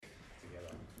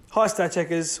Hi Stat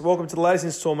Checkers, welcome to the latest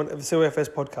instalment of the CYFS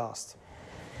podcast.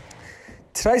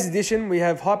 Today's edition we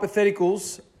have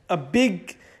hypotheticals, a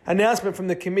big announcement from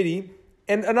the committee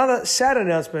and another sad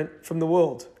announcement from the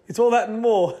world. It's all that and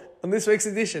more on this week's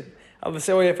edition of the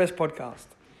CYFS podcast.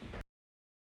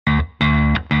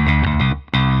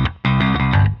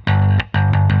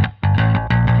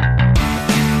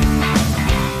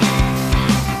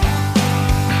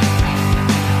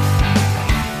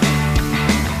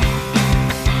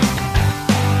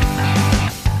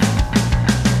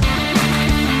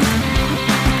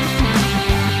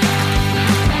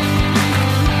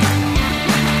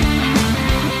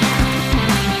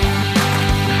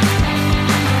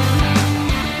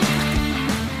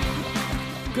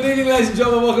 Ladies and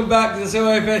gentlemen, welcome back to the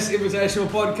CYFS Invitational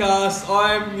Podcast.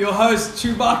 I'm your host,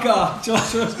 Chewbacca,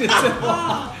 Joshua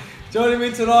Skinner. Joining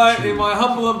me tonight in my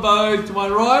humble abode, to my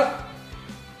right,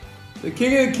 the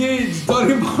king of the kids,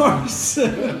 Donnie Morris.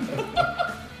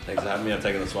 Thanks for having me. I'm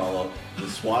taking the swaddle off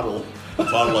Schwa.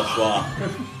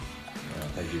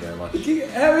 Thank you very much.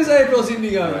 How is AFL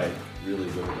Sydney going? Great,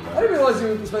 really good at the moment. I didn't realise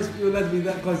you were allowed to be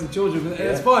that close to children, but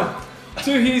it's fine.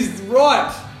 To his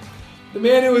right, the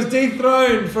man who was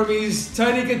dethroned from his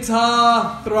Tony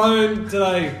Guitar throne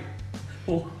today.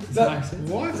 Does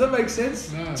that make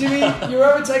sense? No. Jimmy, you were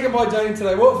overtaken by Tony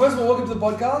today. Well, first of all, welcome to the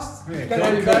podcast. Yeah,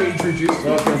 can you introduce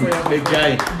Welcome, Big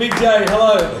J. Big J,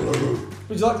 hello.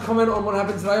 Would you like to comment on what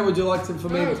happened today, or would you like for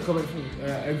me to comment for you?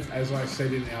 As I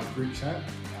said in our group chat,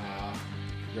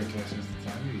 congratulations to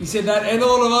Tony. You said that and a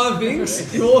lot of other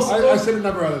things. You also I said a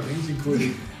number of other things,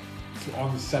 including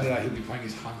on Saturday he'll be playing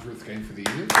his 100th game for the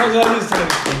year. Congratulations,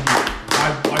 Tony.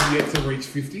 I've yet to reach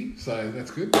 50, so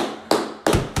that's good.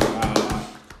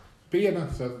 But yeah, no,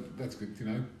 so that's good, you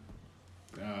know.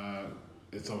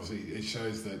 It's obviously, it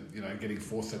shows that, you know, getting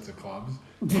 4 sets of clubs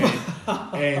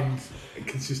and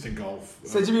consistent golf.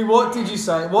 So Jimmy, what did you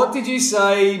say? What did you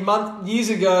say years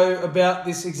ago about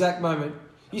this exact moment?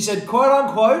 You said, quote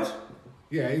unquote.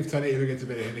 Yeah, if Tony ever gets a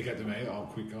better handicap than me, I'll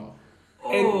quit golf.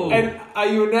 And are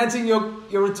you announcing your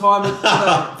retirement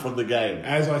today? From the game?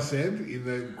 As I said in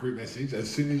the group message, as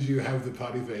soon as you have the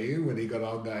party for Ian when he got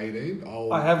under 18,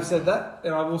 I have said that,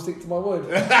 and I will stick to my word.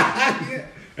 Yeah,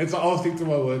 and so I'll stick to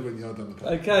my word when you're done the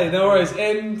play. Okay, no worries.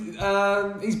 And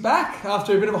he's back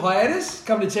after a bit of a hiatus,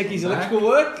 come to check his electrical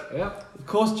work. Yep. Of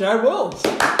course, Jared Wells.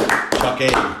 Chuck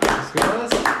in.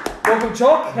 Welcome,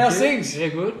 Chock. How's things? Yeah,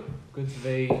 good. Good to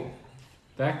be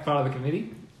back, part of the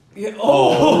committee. Yeah.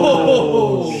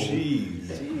 Oh, jeez.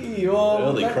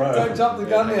 Early crow. Don't jump the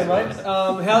gun there, mate.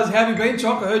 How have you been,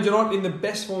 Chock? I heard you're not in the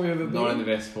best form you've ever been. Not in the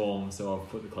best form, so I've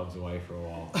put the clubs away for a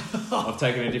while. I've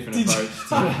taken a different approach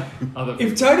to other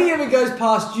people. If Tony ever goes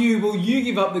past you, will you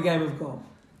give up the game of golf?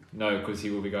 No, because he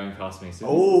will be going past me soon.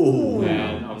 Oh.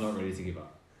 And I'm not ready to give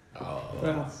up. Oh,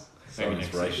 Well, so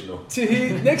inspirational.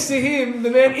 next to him,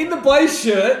 the man in the Blaze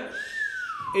shirt,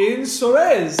 Ian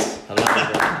Suarez.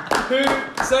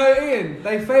 So Ian,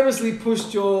 they famously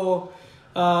pushed your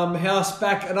house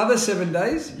back another 7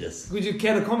 days. Yes. Would you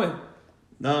care to comment?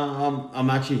 No, I'm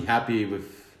actually happy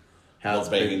with how Not it's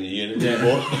being been. in the unit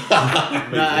anymore.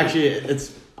 No, actually,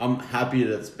 I'm happy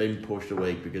that it's been pushed a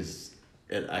week because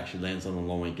it actually lands on a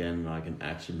long weekend and I can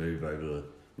actually move over the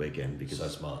weekend because So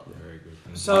smart. Very good.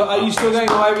 So are you still going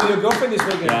away with your girlfriend this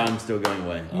weekend? yeah, I'm still going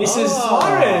away. Mrs.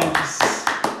 Suarez.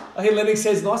 I hear Lennox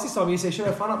says nice this time. You say should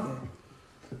have fun up there.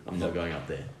 I'm not going up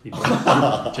there. Check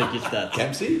your stats.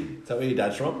 Kempsey? Is that where your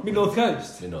dad's from? Mid North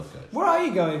Coast. In North Coast. Where are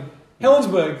you going?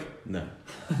 Helensburg. No,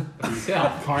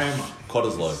 South. Kiama.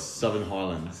 Cottesloe. Southern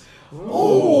Highlands.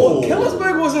 Oh,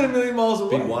 Helensburg wasn't a million miles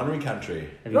away. Big winery country.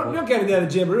 You're not going down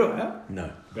to Jamboree, huh?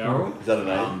 No, Barrel. Is that a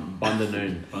name?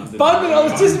 Bundanon. Bundan, I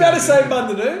was just about to say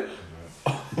Bundan.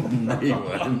 No, you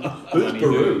weren't. Who's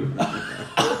Peru?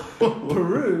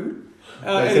 Peru.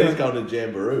 They said he's going to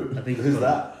Jamboree. I think Who's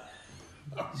that?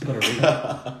 He's got a ring.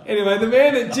 Anyway, the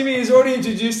man that Jimmy has already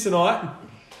introduced tonight,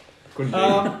 Couldn't be.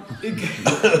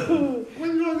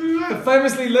 When did I do the that?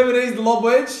 famously Lebanese lob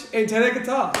wedge and Tony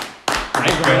Guitar.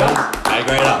 Hey, grader. Hey,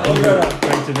 great up.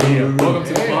 Great to be here. Welcome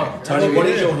to the club. Tony, what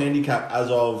is your handicap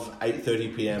as of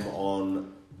 8:30 p.m.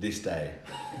 on this day?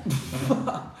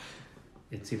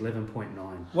 It's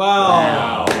 11.9.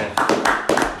 Wow.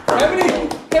 How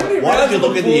many Why rounds did you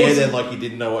of look in the air applause? then like you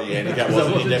didn't know what your handicap was?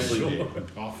 And you definitely did.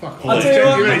 Oh, fuck. I'll tell you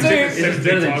what, I'll tell you- It's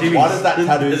better than Jimmy's. Why does that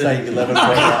tattoo say 11.9?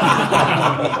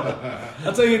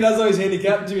 I'll tell you who does know his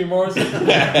handicap, Jimmy Morrison.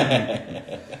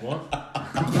 What?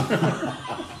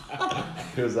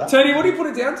 Who's that? Tony, what do you put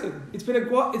it down to? It's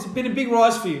been a big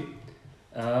rise for you.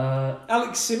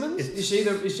 Alex Simmons? Is she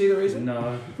the reason?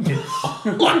 No.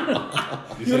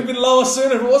 It's, You would have been lower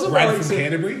sooner if it wasn't Brad Alex from Simmons.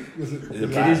 Canterbury? Was it? Is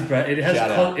it Brad? is Brad.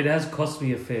 Shout out. It has cost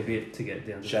me a fair bit to get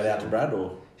down to Shout the out to store. Brad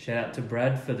or Shout out to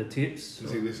Brad for the tips.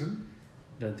 Does he listen?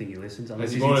 Don't think he listens Has unless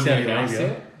he he's in bought a Saudi new house Arabia.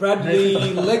 yet? Bradley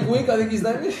Legwig, I think his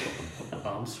name is.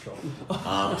 Armstrong.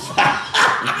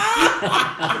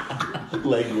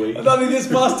 leg week. I don't think this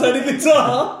past Tony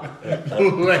Guitar.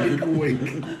 Leg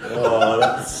week. Oh,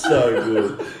 that's so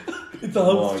good. It's a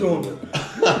Armstrong.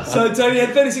 So Tony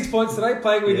had 36 points today,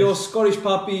 playing with your Scottish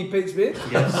puppy Pete Smith.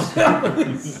 Yes.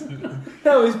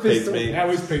 How is Pete's Pistol? me. How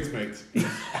is Pete's mates?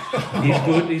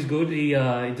 He's good. He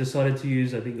decided to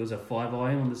use, I think it was a 5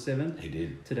 iron on the 7th He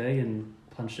did. today and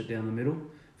punched it down the middle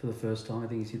for the first time. I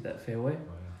think he's hit that fairway.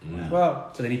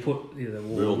 Wow. So then he put the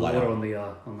Real water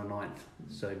layout. on the 9th.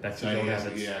 So back to So dog he has,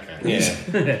 habits. yeah, okay. Yeah.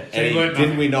 So he learnt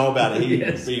Didn't we know about it? He,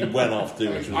 Yes. he went off too,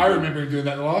 which was I good. remember him doing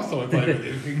that the last time I played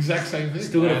it. The exact same thing.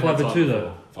 Still got a 5 for 2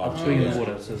 though. 5 Swing in yeah. the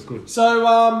water, so it's good.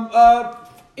 So,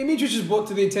 image which was brought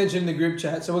to the attention in the group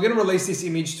chat. So we're going to release this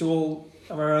image to all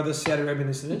of our other Saudi Arabian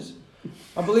listeners.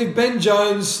 I believe Ben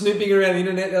Jones, snooping around the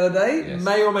internet the other day, Yes.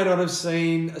 may or may not have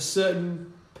seen a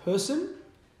certain person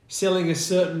selling a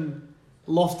certain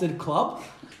lofted club.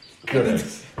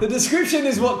 Correct. The description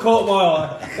is what caught my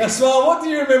eye. Now, Swal, what do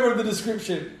you remember of the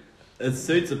description? It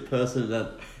suits a person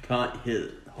that can't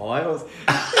hit high or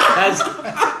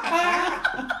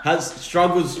has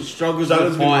struggles Struggles with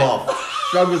with height. loft.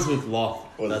 Struggles with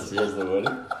loft. Well, That's that's the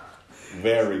wording.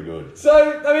 Very good.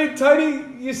 So, I mean,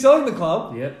 Tony, you're selling the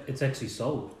club. Yep, it's actually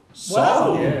sold.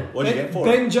 Wow. Yeah. What'd you get for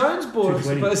Ben it? Jones bought it,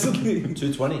 220. supposedly.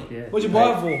 220. Yeah. What'd you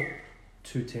buy it for?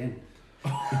 210.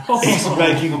 He's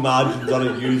making margins on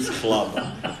a used club.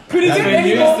 Could he That's get been any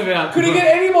used more? about- Could he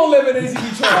get any more Lebanese if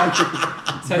he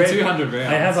tried? Say 200 rounds.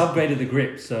 I have upgraded the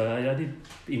grip, so I did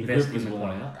The invest grip was in the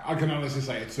worn club. out. I can honestly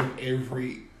say it took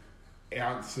every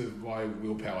ounce of my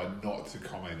willpower not to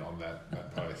comment on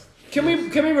that post. Can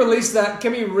we release that?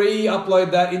 Can we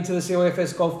re-upload that into the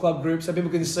CYFS Golf Club group so people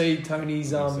can see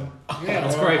Tony's? Yeah,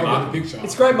 That's well, great I'll put the marketing. picture.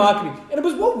 It's great marketing, and it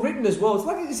was well written as well. It's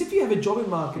like as if you have a job in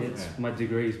marketing. It's my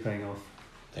degree is paying off.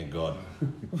 Thank God.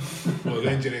 Well,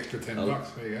 then get extra $10.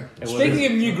 There you go. It was- Speaking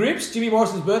of new grips, Jimmy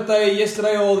Morrison's birthday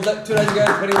yesterday or was that 2 days ago,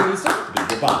 depending on when you listen. Big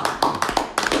debate.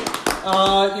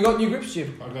 You got new grips,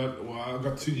 Jim. I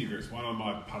got 2 new grips. One on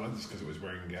my putter just because it was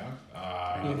wearing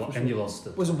gout. and you lost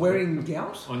it. Was it wearing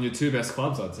gout? On your 2 best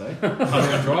clubs, I'd say. Putting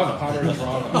and driver. Putter and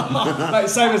driver. Mate,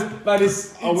 same as mate,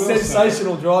 it's I will say-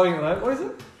 sensational driving at the moment. What is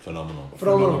it? Phenomenal.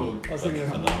 Phenomenal. I was thinking. I've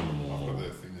Phenomenal. got the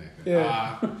thing there.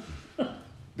 Yeah.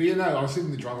 But you know, I was sitting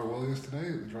in the driver well yesterday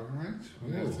at the driving range.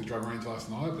 Yeah, it was the driving range last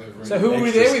night. So who were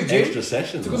we there with, Jim? Extra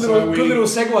sessions. Good So little, we- good little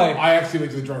segue. I actually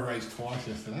went to the driving range twice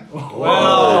yesterday.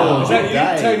 Wow. Is that Good you,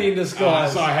 day. Tony in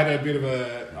disguise? So I had a bit of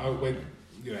I went,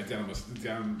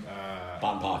 down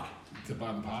Barton Park. to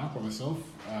Barton Park by myself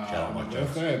Shout out on my Mike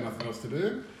birthday. I had nothing else to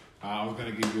do. I was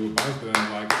going to give you a buzz, but then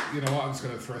I'm like, you know what? I'm just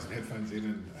going to throw some headphones in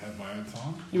and have my own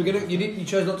time. You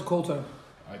chose not to call Tony.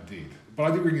 I did, but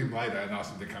I did ring him later and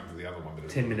asked him to come to the other one. But it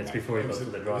was 10 minutes late. before he It got was to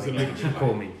the it was driving a range. little He bit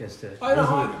called late. me yesterday. I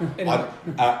know.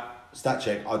 Anyway. Stat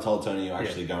check. I told Tony you're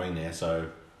actually going there, so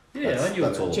Yeah, that's, I knew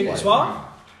that's it. all. Check the it, way. Swar.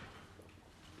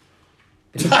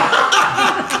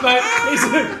 Mate,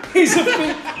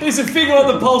 he's a finger on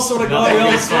the pulse sort of guy. The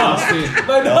old Swar. Mate,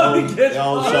 The nothing old, gets the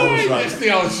old past. shoulder shrug. It's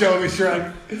the old shoulder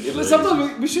shrug. Yeah,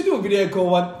 sometimes we should do a video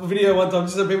one time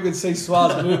just so people can see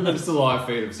Swar's movements. Just a live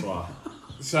feed of Swar.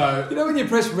 So You know when you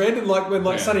press red and when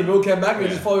Yeah. Sonny Bill came back and he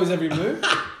Yeah. just follows every move?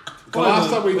 the last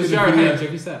time we With did a Jared video, Hayne, check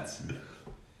your stats.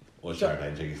 Or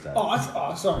Sharon check his stat.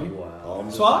 Oh, sorry. Oh, I'm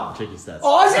just- Swar? Check your stats.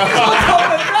 Oh, I think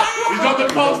he's got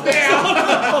the pulse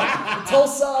down.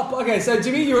 Tulsa up. Okay, so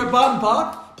Jimmy, you're at Barton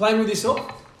Park playing with yourself.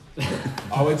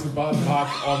 I went to Barton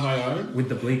Park on my own. With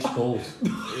the bleached balls.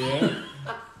 Yeah.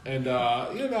 And I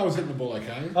was hitting the ball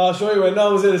okay, Oh, sure you were. No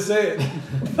one was there to see it.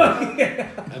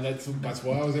 and that's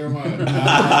why I was there on my own.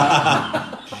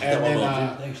 And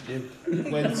then Thanks,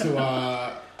 Jim. went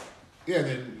to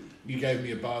then you gave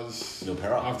me a buzz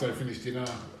Milpera. after I finished dinner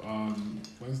on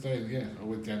Wednesday, and I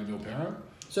went down to Milpera.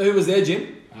 So who was there,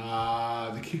 Jim?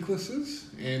 The Kicklisses,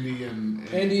 Andy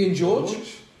and George.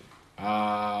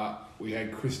 We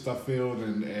had Chris Duffield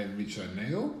and Mitch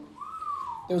O'Neill.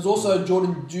 There was also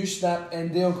Jordan Dewsnap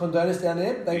and Dion Condonis down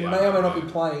there. They Yeah. may or may not be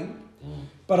playing.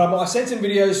 But I sent some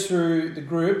videos through the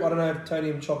group. I don't know if Tony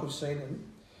and Chock have seen them.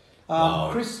 Wow.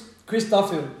 Chris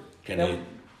Duffield. Can Now, he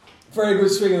very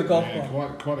good swing of the golf Yeah,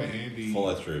 club. quite a handy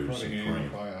follow through? quite a Some handy cream.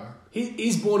 player.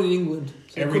 He's born in England.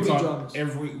 So Every it could be time,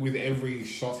 dramas. with every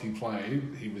shot he played,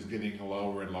 he was getting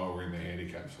lower and lower in the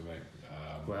handicaps for me.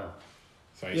 Wow.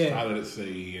 So he started at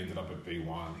C, he ended up at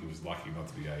B1. He was lucky not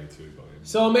to be A2 by the end. Yeah. He started at C, he ended up at B1. He was lucky not to be A2 by the end.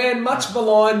 So a man much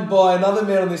maligned by another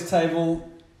man on this table,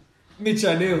 Mitch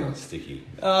O'Neill. Sticky.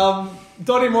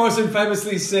 Donnie Morrison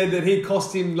famously said that he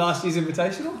cost him last year's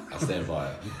Invitational. I stand by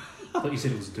it. I thought you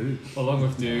said it was Duke. Along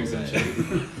with Dukes and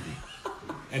Chief.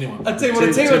 Anyway, I tell you what, a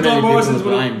Too team of many Donnie people Morrison's to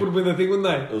would blame. have win the thing, wouldn't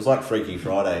they? It was like Freaky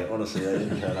Friday. Honestly, they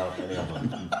didn't turn up any of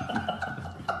them.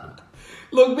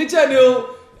 Look, Mitch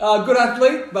O'Neill, good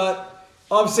athlete, but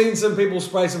I've seen some people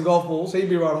spray some golf balls. He'd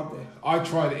be right up there. I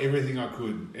tried everything I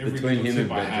could, every Between little him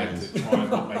tip and I had Ben to try and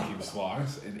not make him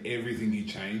slice, and everything he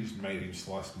changed made him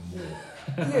slice more.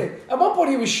 Yeah. At one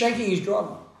point, he was shanking his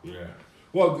driver. Yeah.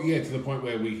 Well, yeah, to the point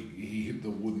where he hit the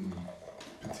wooden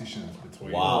partitions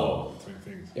between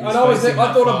things. I know. facing I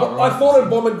that thought far I right. thought a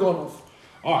bomb had gone off.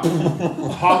 All right.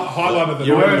 Highlight of the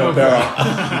You're night. in a barrel.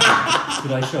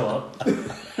 Did I show up?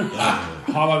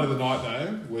 Highlight of the night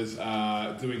though was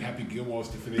doing Happy Gilmore's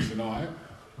to finish the night,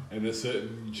 and a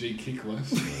certain G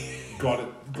Kickless got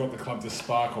the club to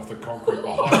spark off the concrete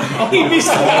behind He him. missed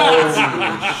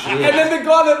that. And then the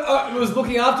guy that was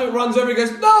looking after it runs over and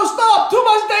goes, "No, stop! Too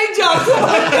much danger! Too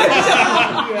much danger!"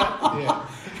 Yeah.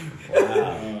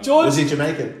 George, Was he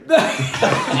Jamaican?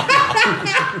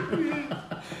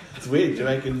 It's weird.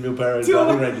 Jamaican Milpera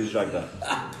driving range instructor.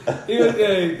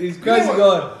 he's a crazy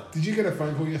guy. Did you get a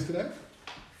phone call yesterday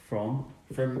From?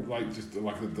 from the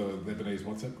Lebanese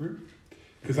WhatsApp group?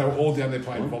 Because they were all down there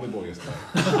playing volleyball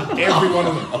yesterday. Every one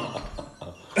of them.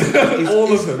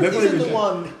 All of them. They've not Isn't even the checked.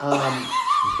 one?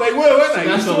 They were, weren't they? You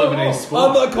National saw them Lebanese all. sport.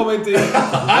 I'm not commenting.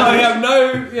 I have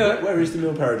no, Where is the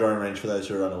Milpera driving range for those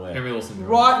who are unaware? Henry Lawson.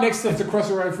 right next to. It's across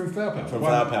the road from Flower Power. From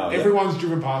Flower Power, yeah. Everyone's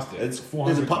driven past it. It's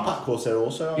there's a 400 putt times. course there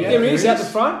also. Yeah. There is there out the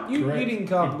is. front. You Correct. didn't It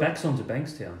come. backs onto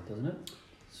Bankstown, doesn't it?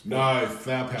 No,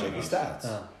 Flower Power. Check your does. stats.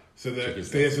 So Check his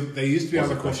there used to be Wasn't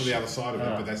other course on the question. other side of it,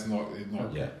 but that's not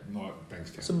Yeah.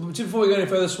 Bankstown. So just before we go any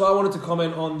further, Swa, I wanted to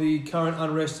comment on the current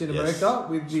unrest in Yes. America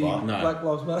with the Swa? No. Black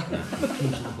Lives Matter.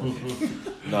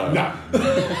 No. No.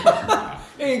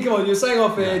 Hey, come on, you're saying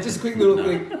off air. Just a quick little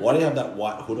thing. Why do you have that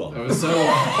white hood It on? was so.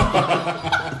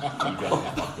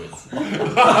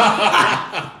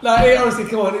 No, hey, honestly,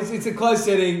 come on. It's a closed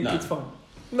setting. No. It's fine.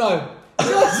 No. You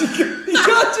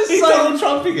can't just He's say. Donald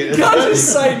Trumping it. You can't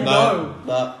just say no.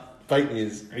 But fake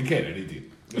news. He can, and he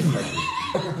did.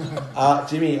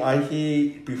 Jimmy, I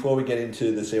hear, before we get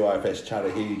into the CYFS chat,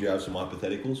 I hear you do have some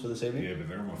hypotheticals for this evening. Yeah, but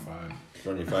they're on my phone.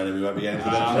 They're on your phone and we won't be getting to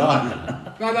them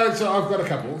tonight. No, so I've got a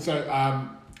couple. So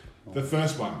the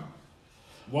first one,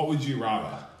 what would you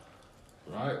rather,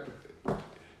 right?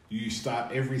 You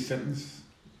start every sentence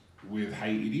with,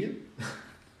 "Hey, idiot,"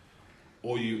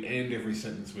 or you end every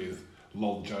sentence with,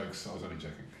 "Lol jokes, I was only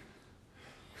joking."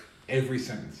 Every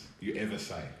sentence you ever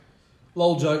say.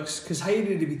 Lol jokes, because hey,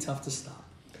 it'd be tough to start.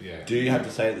 Yeah. Do you have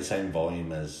to say it at the same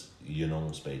volume as your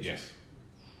normal speech? Yes.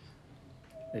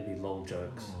 They'd be lol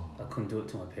jokes. I couldn't do it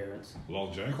to my parents.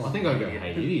 Lol jokes. I think I'd go,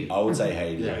 hey, idiot. I would say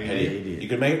hey, idiot. Yeah, Hey, hey, idiot. You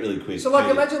could make it really quick. So, like,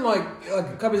 Hey, imagine, like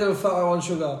companies have a fat on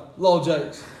sugar. Lol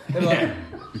jokes. They're like,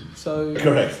 so.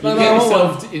 Correct. No, You no, get I want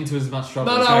yourself into as much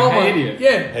trouble. No, no, as I going, want hey, one. idiot.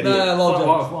 Yeah, Hey, no, idiot. lol Fight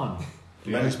jokes. with one.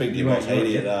 Maybe speak to your mate, hey,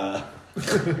 idiot.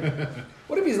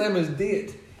 What if his name was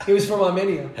Diet? He was from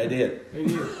Armenia. Hey, idiot.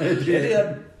 Hey,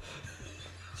 idiot.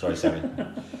 Sorry, Sammy.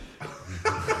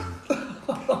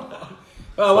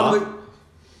 One of the,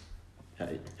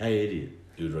 Hey, idiot.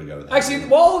 You would really go with that. actually,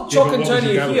 while Choc but and what would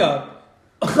Tony you are go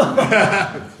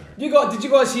here, did you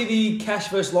guys hear the cash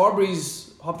versus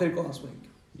libraries hypothetical last week?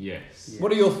 Yes.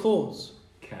 What are your thoughts?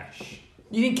 Cash.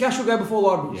 You think cash will go before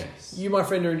libraries? Yes. You, my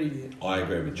friend, are an idiot. I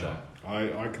agree with John.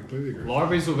 I completely agree.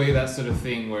 Libraries will be that sort of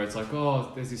thing where it's like,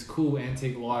 oh, there's this cool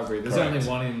antique library. There's Correct. only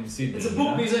one in Sydney. It's a you book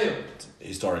know? museum.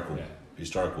 Historical. Yeah.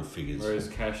 Historical figures. Whereas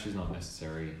cash is not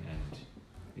necessary and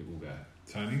it will go.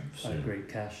 Tony? I agree,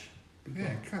 cash.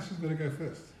 Yeah, cash has got to go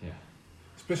first. Yeah.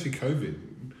 Especially COVID.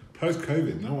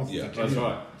 Post-COVID, no one's Yeah, touching That's it.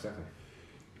 right. Exactly.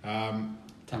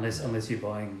 Unless you're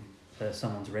buying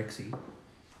someone's Rexy.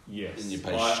 Yes. And you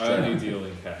pay I straight only up. deal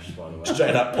in cash, by the way.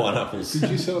 Straight up pineapples. Did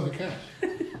you sell it for cash?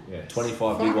 Yes.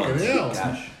 25 big Fucking ones. hell.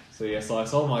 Cash. So yes, I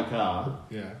sold my car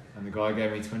Yeah. and the guy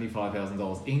gave me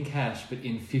 $25,000 in cash, but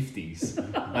in 50s.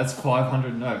 That's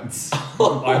 500 notes.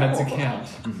 I had to count.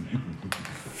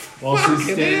 While she's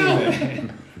standing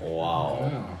there. Wow.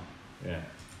 Wow. Yeah.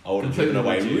 I would have driven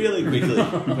Completely away legit. really quickly.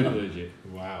 Completely legit.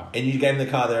 Wow. And you gave him the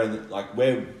car there, and like,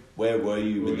 where were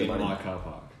you We with were the in money? my car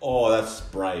park. Oh, that's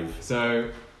brave.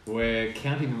 So we're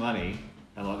counting the money.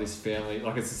 And like this family,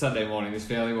 like it's a Sunday morning, this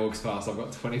family walks past, I've got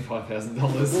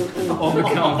 $25,000 on the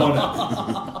card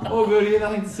on it. All good here,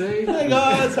 nothing to see. Hey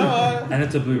guys, hi. And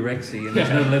it's a blue Rexy and there's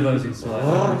no Levos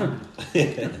inside.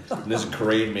 There's a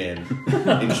Korean man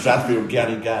in Strathfield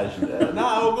counting cash. No,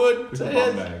 all good. With a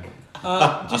bum bag.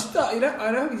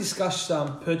 I know we discussed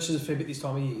purchases a fair bit this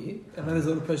time of year. I know there's a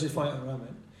lot of purchases flying out the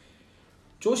moment.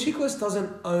 George Hickles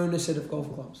doesn't own a set of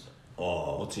golf clubs.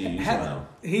 Oh, what's he using now?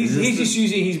 He's just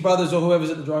using his brothers or whoever's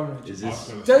at the driving range.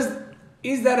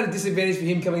 Is that a disadvantage for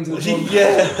him coming to the tournament?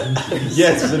 Yeah.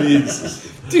 Yes, it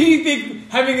is. Do you think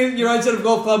having your own set of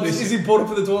golf clubs is important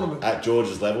for the tournament? At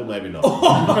George's level, maybe not.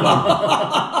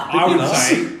 I would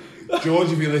say,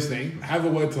 George, if you're listening, have a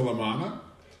word to Lamana.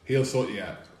 He'll sort you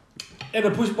out. And a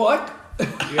push bike?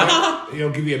 Yeah, he'll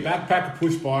give you a backpack, a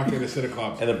push bike, and a set of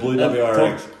clubs. And a blue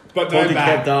WRX. But no Talking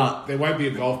bag. about There won't be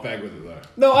a golf bag with it though.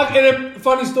 No, and a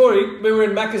funny story. We were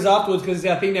in Macca's afterwards because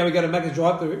I think now we go to Macca's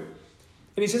drive-through.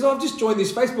 And he says, I've just joined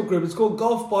this Facebook group. It's called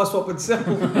Golf, Buy, Swap and Sell.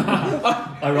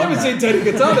 I haven't seen Tony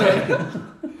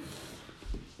Catano.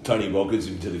 Tony welcomes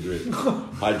him to the group.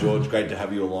 Hi George, great to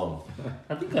have you along.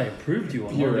 I think I approved you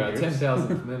on You're our holiday.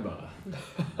 10,000th member.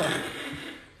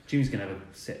 Jimmy's going to have a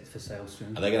set for sale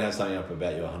soon. Are they going to have something up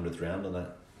about your 100th round on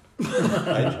that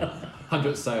page?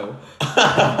 100th sale.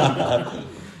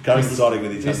 Coming exciting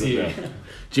with his This 100th year. round.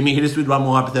 Jimmy, hit us with one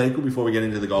more hypothetical before we get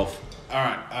into the golf. All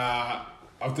right,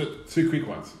 I've got two quick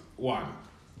ones. One,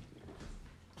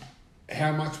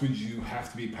 how much would you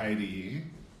have to be paid a year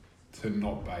to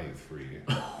not bathe for a year?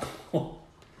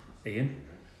 Ian?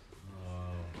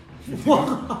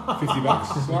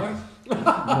 $50, Suarez?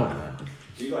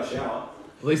 Do you guys shower?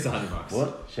 At least $100.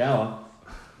 what? Shower?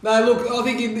 No, look, I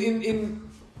think in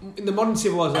the modern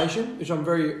civilization, which I'm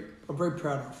very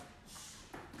proud of,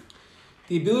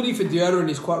 the ability for deodorant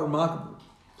is quite remarkable.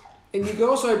 And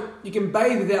you can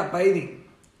bathe without bathing.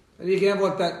 And you can have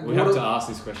like that We have to ask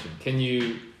this question. Can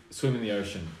you swim in the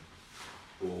ocean?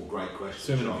 Oh, great question.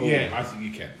 Swim in a pool? Yeah, I think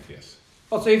you can, yes.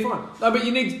 Oh, so you're fine. No, but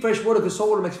you need fresh water because salt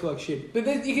water makes you feel like shit. But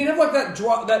then you can have like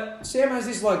that Sam has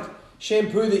this like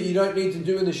shampoo that you don't need to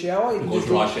do in the shower. You can just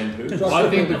dry shampoo. I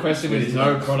think the question is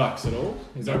no products at all.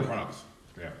 Is No that products.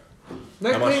 Yeah.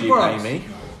 no How much are clean you products. paying me?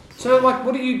 So like,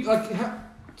 what do you like?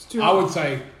 It's too I would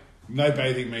say no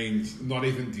bathing means not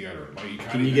even deodorant. Like you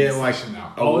can't Can you even get like? freshen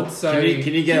up. I would say-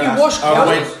 Can you get? Can you wash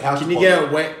clothes? Can you get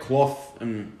a wet cloth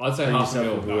and? I'd say clean half a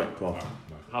yourself mil. with a wet cloth?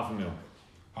 half a mil.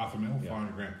 Half a mil,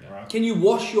 500 grand, right? Can you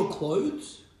wash your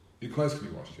clothes? Your clothes can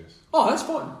be washed, yes. Oh, that's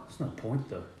fine. That's no point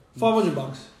though.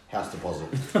 $500. House deposit.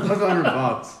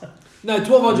 $500. No,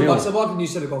 $1,200. Mil. I buy a new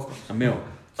set of golf clubs. A mil.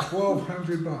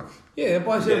 $1,200. Yeah,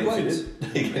 buy a set of blades.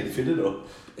 Fitted? You getting fitted or?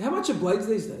 How much are blades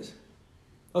these days?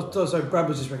 Oh, sorry, Brad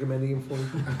was just recommending him for me.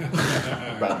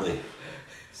 Bradley.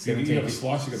 You got a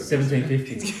slice, you got a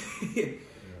 $1,750.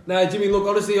 No, Jimmy, look,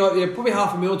 honestly, probably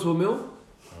half a mil to a mil.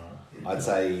 I'd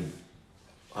say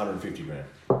 150 grand.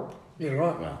 Yeah,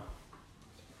 right. Wow.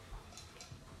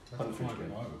 150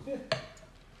 grand. Yeah.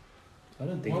 I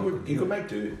don't think Why I would- could You do could it. make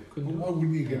do. Why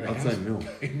wouldn't you get a I'd house say mil.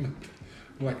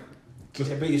 like, just...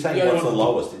 Yeah, but you're saying Yeah, what's the what-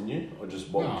 lowest, didn't you? Or just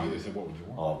what No, would I you? said, what would you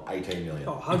want? Oh, 18 million.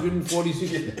 Oh,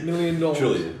 $146 million.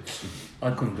 Truly. I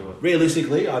couldn't do it.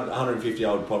 Realistically, 150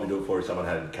 I would probably do it for if someone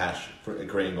had cash, for a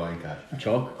Korean guy in cash.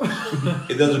 Chalk.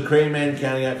 If there was a Korean man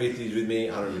counting out 50s with me,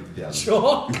 150,000.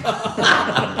 Chalk.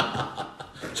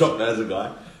 Chop knows a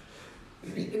guy.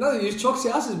 In other news, Chalk's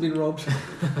house has been robbed.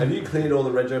 Have you cleared all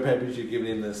the retro papers you've given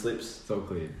in the slips? It's all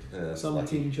clear. Yeah, that's Some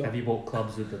lucky. team Chalk. Have you bought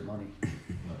clubs with the money?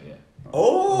 Not yet.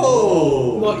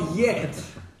 Oh! Not yet.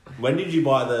 When did you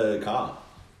buy the car?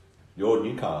 Your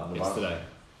new car? The Yesterday.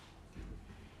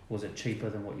 Was it cheaper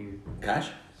than what you Cash?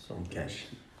 sold? Cash.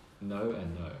 No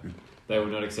and no. They will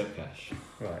not accept cash.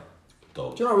 Right.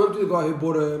 Dog. Do you know, I worked with a guy who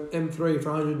bought a M3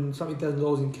 for $100 and something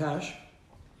thousand in cash.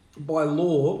 By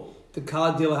law, the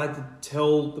car dealer had to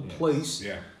tell the Yes. police,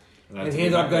 Yeah. and he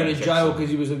ended up going to jail because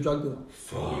he was a drug dealer.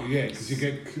 Well, yeah, because you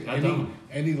get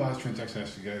any large transaction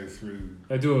has to go through.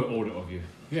 They do an audit of you.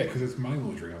 Yeah, because it's money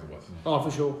laundering otherwise. Oh,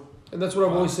 for sure. And that's what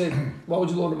I've always said. Why would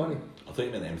you launder money? I thought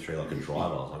you meant the M3 like a driver.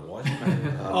 I was like, why is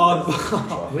it?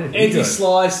 Oh, Where did you go?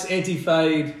 anti-slice,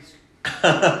 anti-fade.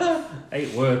 Hey,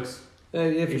 it works. Yeah, for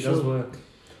It sure. does work.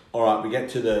 All right, we get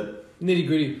to the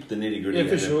Nitty-gritty. nitty gritty Yeah,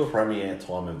 for and sure. the premiere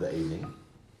time of the evening,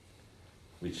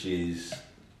 which is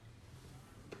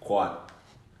quite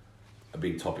a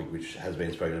big topic which has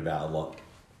been spoken about a lot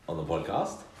on the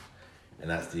podcast, and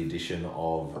that's the addition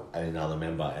of another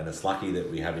member. And it's lucky that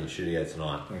we have in studio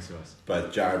tonight Thanks, guys.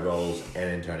 both Jared Rolls and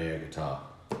Antonio Guitar.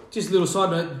 Just a little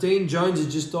side note, Dean Jones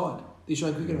has just died. The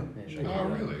Australian cricketer. Yeah. Oh,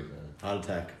 really? Heart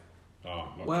attack. Oh,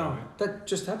 not Wow, China. that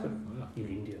just happened In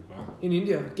India. Wow. in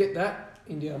India. Get that,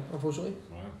 India, unfortunately.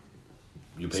 Wow.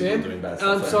 You people Sam, doing bad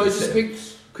stuff. so just a Sam.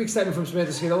 quick statement from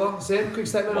Samantha Skinner. Sam, quick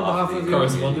statement on behalf of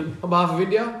Correspondent. on behalf of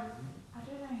India. I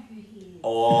don't know who he is.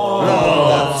 Oh,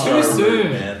 that's too so soon.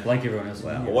 rude, man. Like everyone else.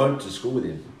 I went to school with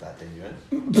him that day, you know.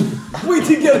 We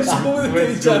did get a school with a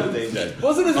Went to school with DJ. DJ.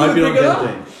 Wasn't it I'd really be on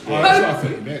big enough? that Oh, that's what I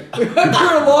thought you meant.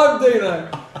 You're alive, Dino.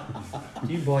 Do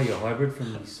you buy your hybrid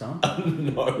from your son?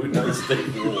 No,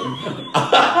 Steve Wall.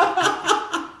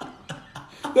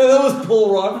 No, that was Paul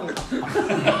Rifle.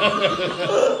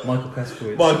 Michael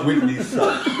Kaskowitz. Mike Whitney's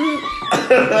son.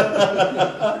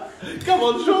 Come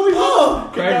on, surely. Oh,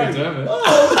 Craig McDermott.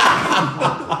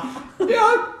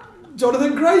 Yeah,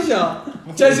 Jonathan Fraser.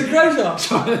 Jason Fraser. I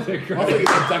thought you meant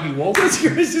Dougie Walker.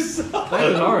 Jason Fraser's son.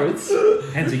 David Lawrence.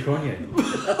 Hansi Cronje.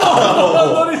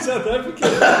 Oh, not in South Africa.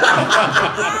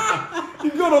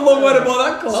 You've gone a long way to buy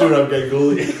that club. Surab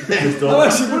Ganguly. Oh,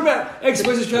 actually, what about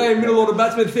ex-West Australian middle order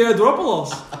batsman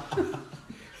Theodoropoulos?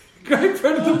 Great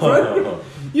friend of the program.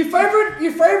 Your favourite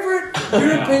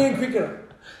European cricketer?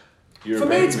 For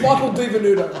me, it's Michael Di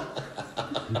Venuto.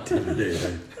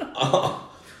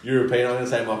 European, I'm going to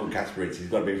say Michael Kasparitz. He's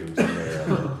got to be from somewhere around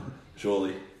there.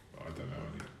 Surely. I don't know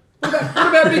any. What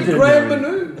about big Graham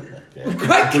Manu? Yeah.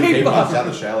 Great Good keeper, keeper. South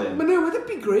Australian. Manu, would it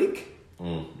be Greek?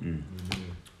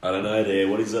 I don't know there.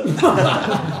 What is it?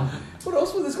 What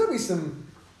else? There's got to be some...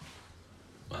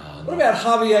 What about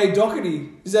Javier Doherty?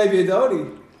 Xavier Doherty?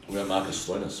 What about Marcus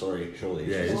Sloaner? Sorry, surely.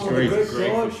 Yeah, it's Oh, Greek. the Greek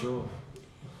Greg god. for sure.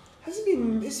 Has it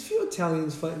been... There's a few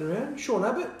Italians floating around. Sean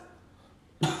Abbott?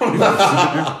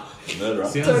 Murderer.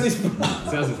 Tony's...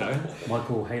 Sounds Italian.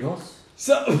 Michael Halos.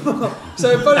 So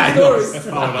funny story.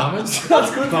 Forward Armand.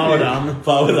 That's good. Forward arm.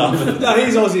 Forward arm. No,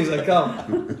 he's Aussie as they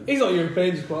come. He's not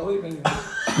European, just quietly. Anyway.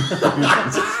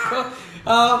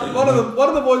 One of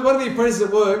the apprentices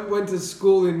at work went to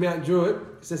school in Mount Druitt.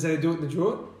 Says they do it in the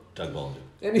Druitt. Doug Bollinger.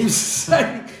 And he was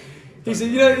saying, he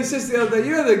said, he says the other day,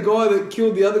 the guy that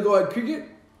killed the other guy at cricket,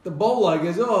 the bowler, he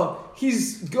goes, oh,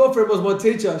 his girlfriend was my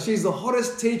teacher. She's the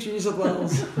hottest teacher in New South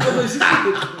Wales.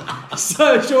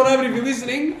 So, Sean Abbott, if you're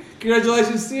listening,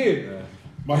 congratulations to you. Yeah.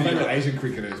 My favourite Asian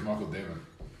cricketer is Michael Devon.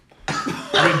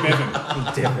 Bevan.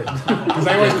 Devon. Because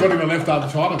they always called him a left-arm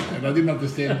Chinaman, and I didn't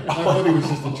understand. I thought he was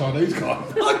just a Chinese guy.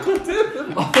 Michael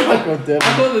Devon. Michael Devon.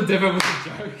 I thought the Devon was a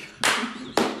joke.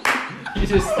 You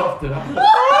just stuffed it up.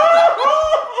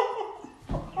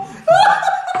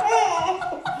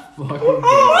 Michael Devon.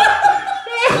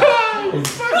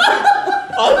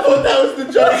 I thought that was the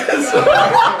joke as well.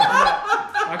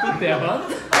 Michael Devon.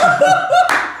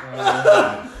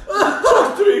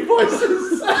 Three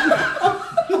voices.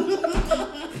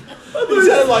 He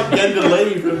sounded like Genda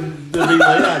Lee from the Big League. I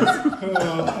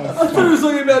thought he was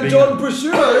talking about John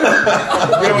Prosciutto.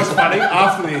 You know what's funny?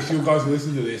 After this, you guys will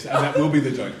listen to this, and that will be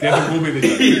the joke. Devon will be the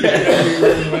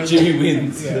joke. Jimmy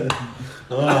wins. Yeah.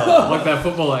 Like that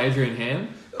footballer Adrian Ham.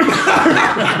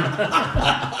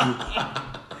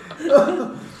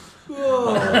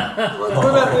 What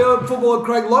about the other footballer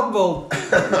Craig Lockvold?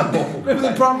 Remember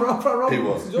the front row? He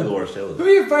was. Laura Stellers. Who are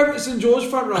your favourite St George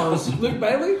front rowers? Luke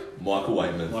Bailey? Michael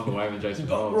Waitman. Michael Wave Jason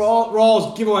Rolls.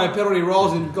 Rolls, give away a penalty,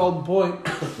 Rolls in Golden Point. I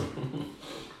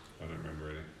don't remember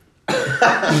any.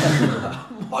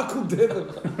 Michael Devon.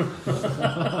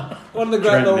 One of the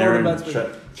great lower order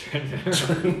batsmen.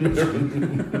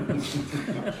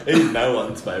 He's no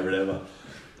one's favourite ever.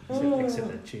 Except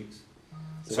the cheeks.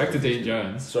 Back to Dean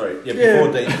Jones. Sorry,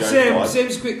 before Dean Jones died.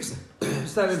 Sam's quick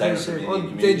statement, please, Sam. from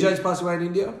On the Dean Jones passed away in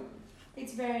India.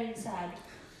 It's very sad.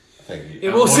 Thank you.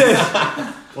 It was said.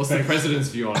 What's the president's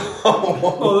view on it?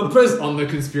 Oh, the president On the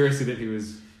conspiracy that he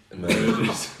was murdered.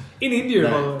 in India,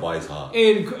 by the way. By his heart.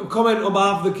 And comment on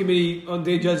behalf of the committee on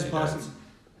Dean Jones' passing.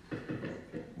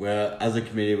 As a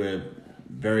committee, we're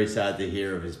very sad to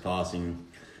hear of his passing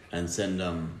and send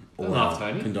all Laugh, our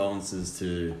Tony. condolences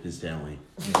to his family.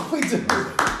 We do.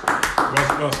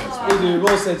 Well said, We do.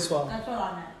 Well said, Swab. That's all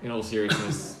I know. In all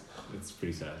seriousness, it's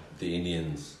pretty sad. The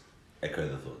Indians echo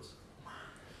the thoughts.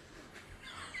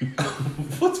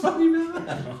 What's funny about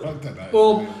that? I don't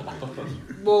know.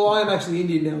 Well, I am actually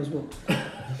Indian now as well.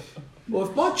 Well,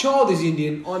 if my child is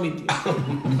Indian, I'm Indian. How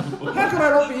can I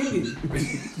not be Indian?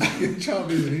 Your child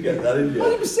is an Get Indian. that in there.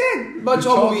 100%. My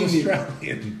child will be Indian.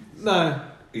 Australian. No.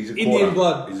 He's a Indian quarter.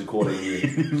 blood. He's a quarter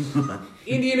Indian.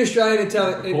 Indian, Australian,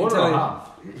 Italian. Quarter or Italian. half?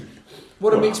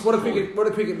 What a mix! What a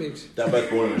cricket mix! They're both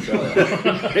born in Australia.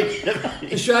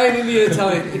 Australian, Indian,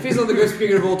 Italian. If he's not the greatest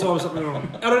cricketer of all time, something wrong.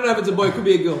 I don't know if it's a boy, it could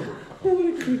be a girl.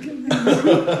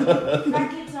 That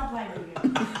kid's not playing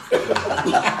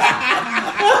cricket.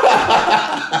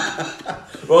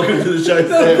 Welcome to the show,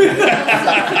 Sam.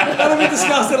 That'll be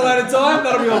discussed at a later time.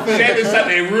 That'll be all fair. Sam just sat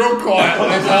there real quiet on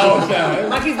this whole show.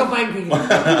 Mackie's not playing cricket.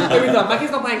 Every time,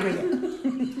 Mackie's not playing cricket.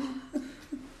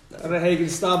 I don't know how you can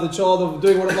starve the child of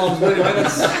doing what it loves, but anyway,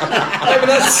 maybe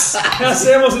that's how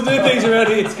Sam wants to do things around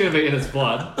here. It's going to be in its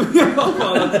blood. He'll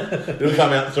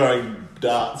come out throwing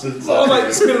darts and Oh, stuff.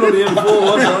 mate, spin it on the M4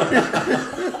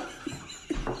 once,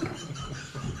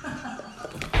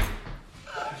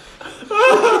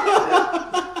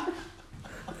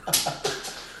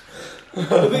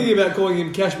 I'm thinking about calling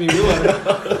him Kashmir Willow.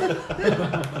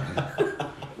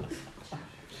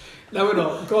 No, we're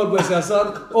not. God bless our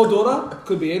son or daughter.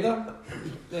 Could be either.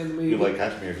 And we You're like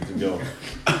Kashmir if it's a girl.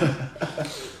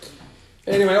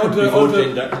 anyway, on Before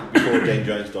to Jane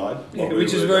Jones died. yeah, what we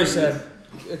which is were very doing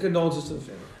sad. Condolences to the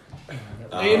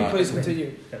family. Ian, please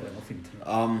continue. That went off into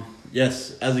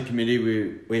Yes, as a committee,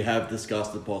 we have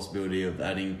discussed the possibility of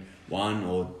adding 1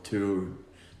 or 2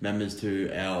 members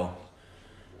to our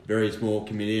very small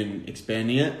committee and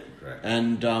expanding it. Correct.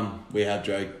 And we have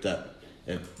joked that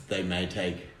they may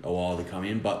take a while to come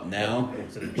in, but now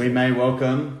we may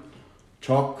welcome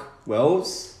Choc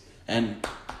Wells and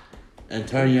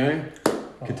Antonio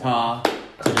Qatar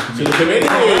to the committee.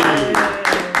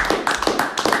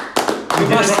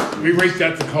 We reached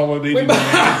out to Colin. We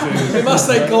must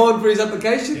thank Colin for his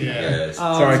application. Yeah. Yes.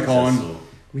 Sorry, Colin.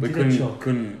 We We did a job.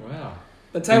 couldn't. Wow.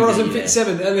 The table doesn't Yeah. fit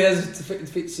 7, it only has to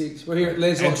fit 6. We're here at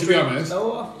Les And to be honest,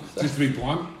 Oh, just to be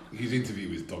blunt, his interview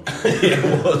was dog shit.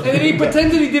 and then he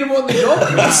pretended he didn't want the job.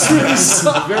 It's really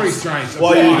sucks. Very strange.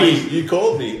 Why are you here? You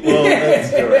called me. Well,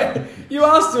 let's go around. You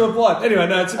asked to apply. Anyway,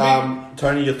 no, it's a big...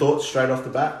 Tony, your thoughts straight off the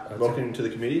bat? Welcome to the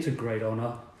committee. It's a great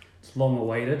honour. It's long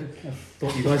awaited. I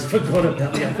thought you guys forgot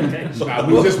about the application.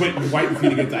 We just went waiting for you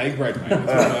to get the A grade, mate.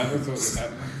 That's what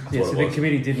happened. Yeah, what so it the was.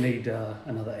 committee did need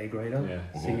another A grader,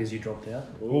 Yeah. seeing as you dropped out.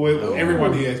 Well,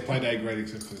 everyone here has played A grade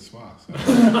except for Smart. So.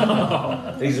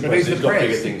 He's the But he's president. He's the got press.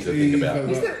 bigger things to think about.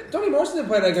 Is that, Donnie Morrison didn't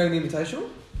play that game in the Invitational?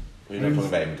 We're not talking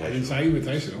about I didn't invitation. say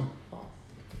invitational.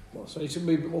 Well, so you should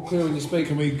be more clear when you speak.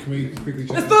 Can we quickly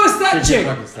check? That's not a stat check!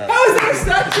 like a stat. How is that a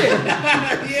stat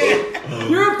check?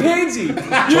 You're a pansy! You're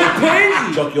a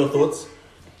pansy! Jock, your thoughts?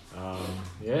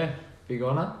 Yeah, big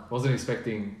honour. Wasn't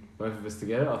expecting both of us to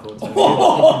get it. I thought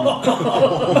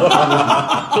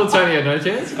Tony had no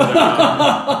chance. But,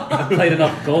 I played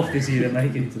enough golf this year to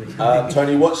make it into the committee.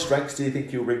 Tony, what strengths do you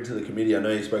think you'll bring to the committee? I know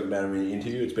you spoke about them in the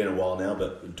interview. It's been a while now,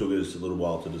 but it took us a little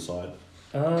while to decide.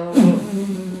 Well,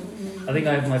 I think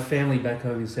I have my family back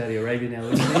home in Saudi Arabia now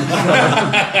listening.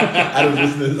 Added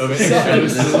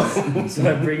listeners.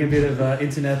 So I bring a bit of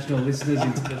international listeners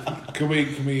into the... Can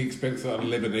we expect a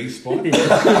Lebanese spot?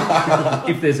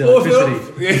 if there's Or if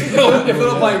electricity. if they're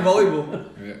not playing volleyball.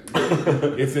 Yeah.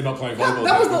 If they're not playing volleyball,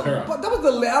 That was prepare the, that was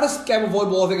the loudest game of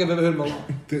volleyball I think I've ever heard in my life.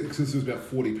 Since there was about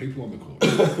 40 people on the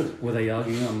court. Were they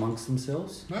arguing amongst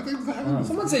themselves? No, they were having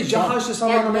Someone said Josh or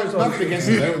someone. nothing against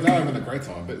them. They were having a great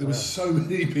time, but there was so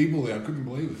many people there. I couldn't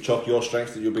believe it. Chock, your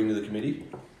strengths that you'll bring to the committee?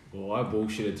 well, I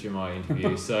bullshitted through my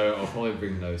interview, so I'll probably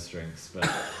bring those strengths. But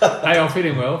hey, I'll fit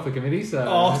in well for committee. So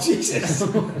Oh, Jesus.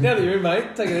 Now that you're in,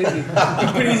 mate, take it easy.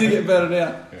 It's pretty easy to get voted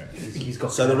out. He's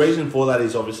got So the reason for that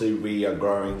is obviously we are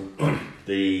growing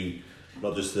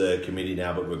not just the committee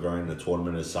now, but we're growing the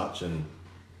tournament as such, and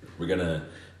we're going to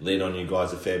lean on you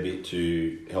guys a fair bit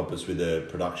to help us with the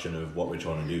production of what we're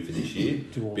trying to do for this year.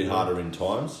 A bit harder in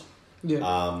times.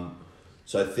 Yeah.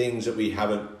 So things that we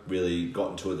haven't really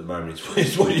gotten to at the moment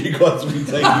is what you guys will be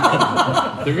taking.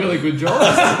 they're really good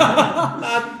jobs.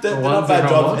 They're not bad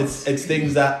jobs. It's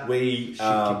things that we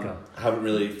haven't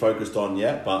really focused on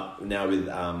yet, but now with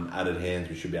added hands,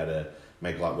 we should be able to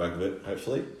make light work of it,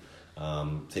 hopefully.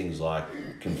 Things like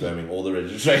confirming all the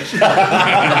registration.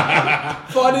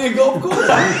 Finding a golf course.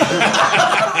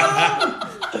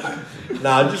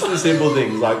 Nah, just the simple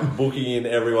things like booking in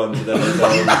everyone to their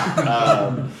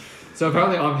hotels. So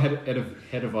apparently I'm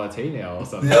head of IT now or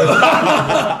something. You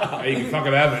can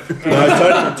fucking have it.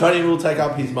 No, Tony will take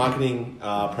up his marketing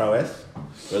prowess.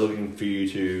 We're looking for you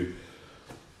to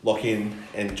lock in,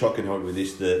 and Chock can help with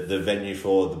this, the venue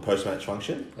for the post-match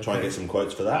function. Try and get some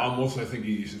quotes for that. I'm also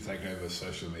thinking you should take over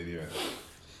social media.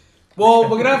 Well,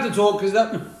 we're going to have to talk because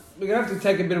we're going to have to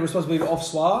take a bit of responsibility off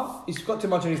Swa. He's got too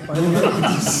much on his plate.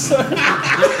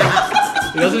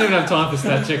 He doesn't even have time for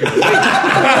stat check.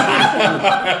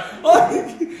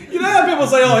 You know how people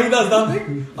say, oh, he does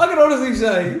nothing? I can honestly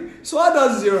say, Swa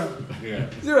does zero. Yeah.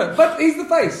 Zero. But he's the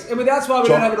face. And without Swa, we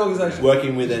don't have an organisation.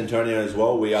 Working with Antonio as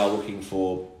well, we are looking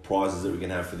for prizes that we can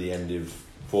have for the end of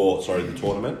the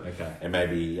tournament. Okay. And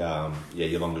maybe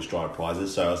your longest drive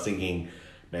prizes. So I was thinking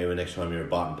maybe next time you're at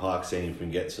Barton Park, seeing if we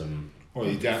can get some Or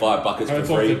you down 5 buckets haven't for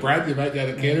talked free. to Brad, your mate down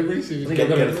at Canterbury. So you I just think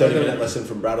Get I've a got 30-minute lesson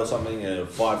from Brad or something, and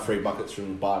 5 free buckets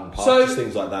from Barton Park, So- just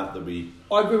things like that we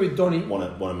I agree with Donny.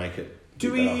 want to make it.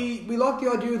 Do better. we like the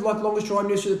idea of like longest drive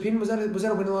nearest to the pin? Was that a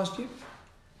winner last year?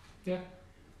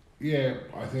 Yeah,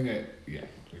 I think it. Yeah,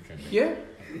 okay. Yeah.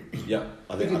 Yeah,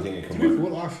 I think it Did can we work.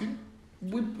 put last year?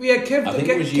 Kev. I think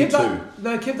it was year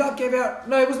Kev Dutt gave out.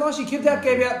 No, it was last year. Kev Dutt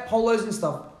gave out polos and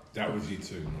stuff. That was year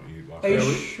 2, not year last Are year.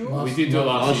 you sure? We did do it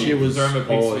last year. was I remember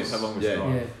Pete boys. Smith had longest Yeah.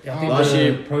 drive. Yeah, I think Last the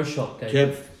year, Pro Shop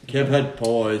gave. Kev had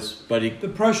pies, but The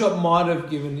pro shop might have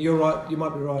given. You're right. You might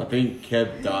be I right. think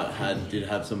Kev did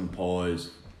have some pies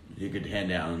you could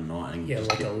hand out on the night and Yeah, just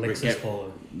like a Lexus get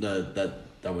Polo.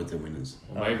 that were the winners.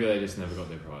 Or maybe they just never got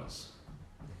their prize.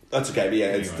 That's okay, but yeah,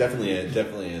 it's Anyway.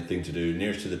 definitely a thing to do.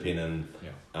 Nearest to the pin and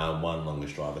one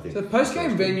longest drive, I think. So the post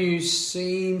game venue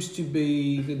seems to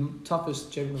be the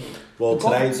toughest generally. Well,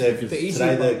 The easy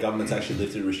today the one. government's actually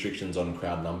lifted restrictions on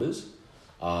crowd numbers,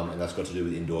 and that's got to do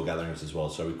with indoor gatherings as well.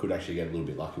 So we could actually get a little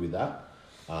bit lucky with that,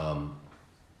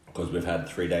 because we've had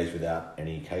 3 days without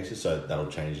any cases, so that'll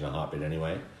change in a heartbeat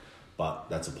anyway. But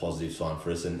that's a positive sign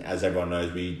for us. And as everyone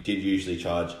knows, we did usually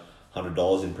charge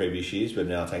 $100 in previous years. We're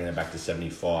now taking it back to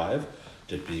 $75,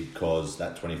 just because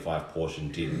that 25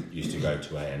 portion used to go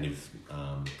to our end of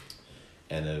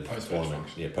Post-match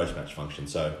function. Yeah, post-match function.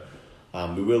 So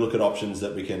we will look at options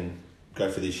that we can go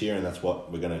for this year, and that's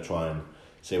what we're going to try and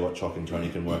see what Chock and Tony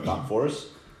can work up for us.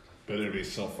 But it'll be a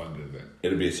self-funded event.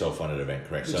 It'll be a self-funded event,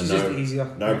 correct? Which So is just easier.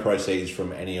 no proceeds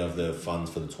from any of the funds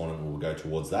for the tournament will go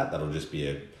towards that. That'll just be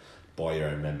a buy your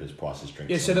own members, prices, drinks.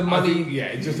 Yeah. So the I money. think, yeah,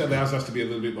 it just allows us to be a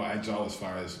little bit more agile as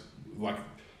far as, like,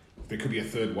 there could be a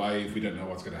third wave. We don't know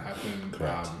what's going to happen.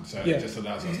 Correct. So Yeah. it just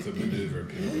allows us to manoeuvre and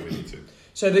pivot where we need to.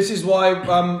 So this is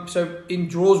why. So in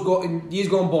in years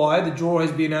gone by, the draw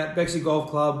has been at Bexley Golf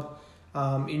Club,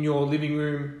 in your living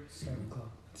room,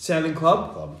 sailing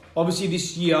club. Obviously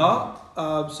this year,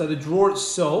 so the draw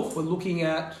itself, we're looking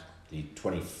at The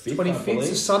 25th, I 25th, believe.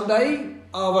 is Sunday.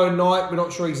 Arvo night, we're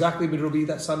not sure exactly, but it'll be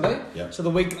that Sunday. Yep. So the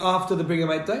week after the Bring a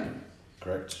Mate Day.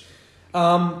 Correct.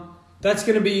 That's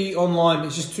going to be online.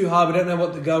 It's just too hard. We don't know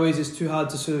what the go is. It's too hard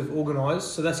to sort of organise.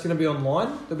 So that's going to be online.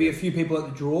 There'll be a few people at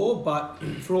the draw, but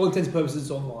for all intents and purposes,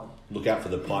 it's online. Look out for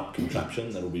the pipe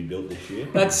contraption that will be built this year.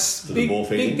 That's For the ball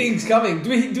big feeding. things coming. Do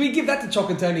we give that to Chock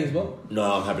and Tony as well?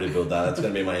 No, I'm happy to build that. That's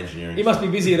going to be my engineering. He must be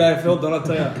busy at AFL, don't I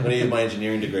tell you? I'm going to use my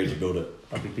engineering degree to build it.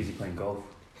 I'll be busy playing golf.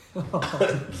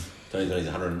 Tony's on his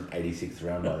 186th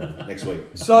round by then, next week.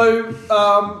 So,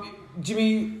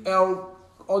 Jimmy,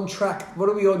 on track. What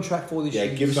are we on track for this Yeah,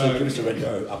 year? give us a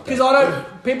retro update. Because I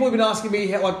don't. People have been asking me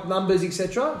how, like numbers,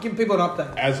 etc. Give people an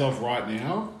update. As of right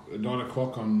now, at 9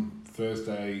 o'clock on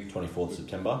Thursday, 24th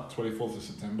September. 24th of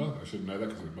September. I should know that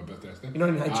because it's my birthday today. You're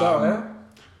not in HR, are you?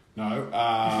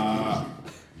 No.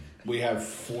 We have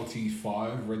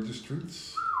 45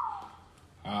 registrants.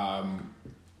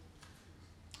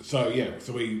 So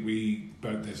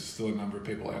but there's still a number of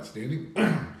people outstanding.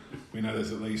 We know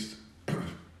there's at least,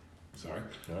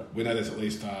 we know there's at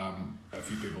least a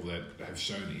few people that have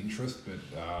shown interest but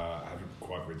haven't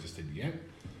quite registered yet.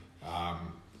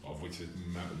 Of which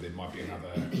there might be another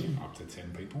up to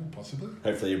 10 people possibly.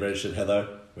 Hopefully you registered,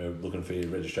 Heather. We're looking for your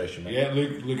registration, mate. Yeah,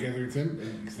 Luke Etherington.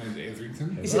 His name's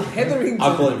Etherington. Is it Hetherington?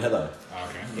 I call him Heather.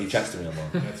 Okay, He chats to me online.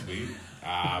 that's weird.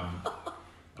 I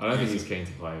don't think he's keen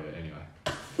to play it anyway.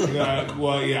 I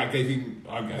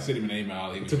sent him an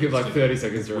email. It took him like 30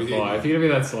 seconds to reply. If you're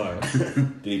going to be that slow.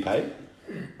 Did he pay?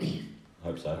 I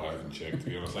hope so. I haven't checked, to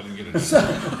be honest. I didn't get it. It's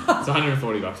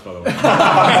 $140 by the way.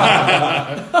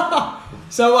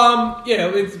 So,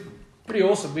 it's pretty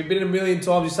awesome. We've been in a million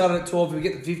times. We started at 12. If we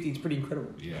get to 50, it's pretty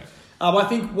incredible. Yeah. I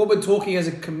think what we're talking as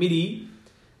a committee,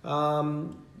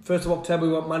 1st of October,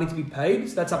 we want money to be paid.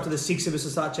 So that's up to the 6 of us to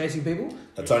start chasing people.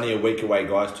 That's only a week away,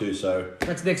 guys, too, so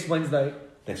That's next Wednesday.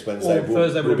 next Wednesday. Or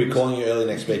Thursday, we'll be whatever it is. calling you early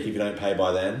next week if you don't pay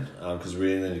by then, because we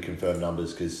really need to confirm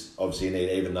numbers, because obviously you need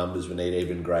even numbers, we need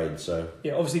even grades, so...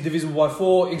 Yeah, obviously divisible by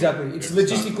 4. Exactly. It's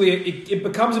logistically, it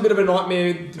becomes a bit of a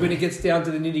nightmare when it gets down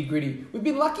to the nitty gritty. We've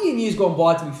been lucky in years gone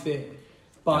by, to be fair,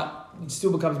 but it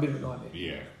still becomes a bit of a nightmare.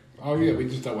 Yeah. Oh, yeah, we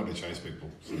just don't want to chase people.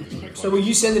 So will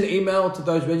you send an email to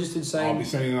those registered I'll saying be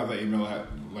sending another email out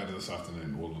later this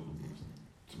afternoon or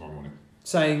tomorrow morning.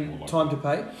 time to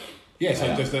pay? Yeah,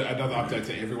 so just another update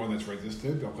to everyone that's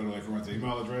registered. I've got everyone's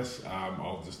email address.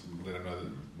 I'll just let them know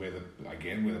where the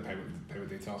payment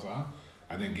details are,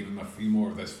 and then give them a few more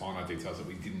of those finite details that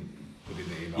we didn't put in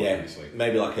the email previously.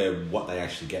 Maybe like what they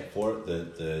actually get for it,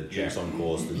 the drinks on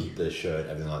course, the shirt,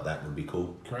 everything like that would be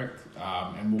cool. Correct.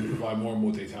 And we'll provide more and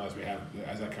more details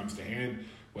as that comes to hand.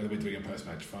 Whether we're doing a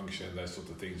post-match function, those sorts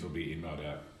of things will be emailed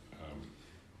out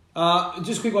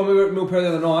Just a quick one. We were at Milperra the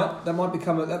other night.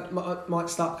 That might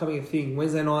start becoming a thing.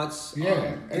 Wednesday nights.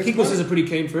 Yeah. The kickballers are pretty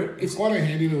keen for it. It's quite a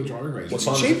handy little driving range. What It's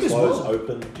time cheap does it as close? well.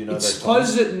 Open? Do you know It those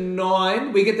closes times? at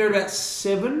 9. We get there about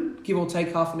 7, give or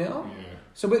take half an hour. Yeah.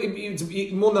 So it's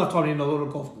more than enough time to end a lot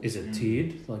of golf. Is it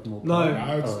tiered? Like more? No.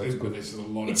 No, that's it's good. there's a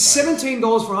lot It's of $17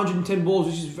 for 110 balls,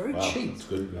 which is very Wow, cheap. that's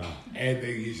good. and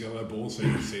they use yellow balls so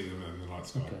you can see them in the night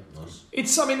sky. Nice.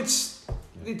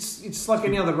 It's like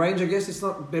any other range, I guess. It's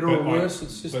not better or worse.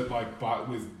 It's just But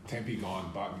with Tempe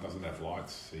gone, Barton doesn't have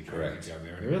lights, so you can't Correct. get down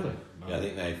there anymore. Really? No. Yeah, I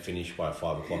think they finish by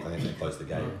 5 o'clock. I think they close the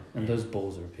Yeah. game. And those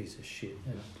balls are a piece of shit.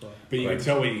 They don't play. But you can Correct.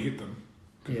 tell where you hit them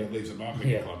because Yeah. it leaves a mark on Yeah.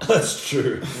 your club. That's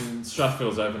true. And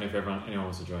Strathfield's open if anyone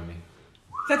wants to join me.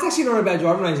 that's actually not a bad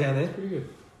driving range down there. Pretty good.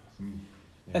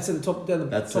 That's at the top down the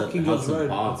That's top at King George Hudson Road.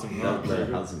 Park. Hudson That's Park. where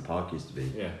Hudson Park used to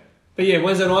be. Yeah. But yeah,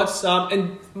 Wednesday nights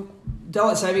and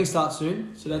daylight savings starts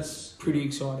soon, so that's pretty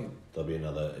exciting. There'll be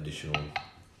another additional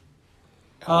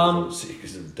Um,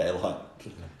 because of daylight.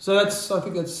 So I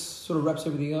think that's sort of wraps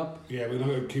everything up. Yeah, we're not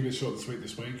going to keep it short and sweet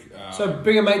this week. So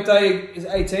Bring a Mate Day is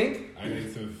 18th.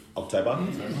 18th of October.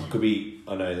 October. Could be,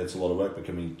 I know that's a lot of work, but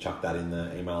can we chuck that in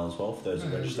the email as well for those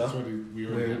that register? That's already- we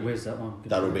already have it. Where's that one?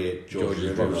 That'll be at George's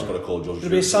River. I've just got to call George's It'll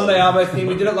be a River. Sunday Arvo thing.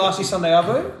 We did it last year, Sunday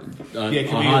Arvo. Yeah, I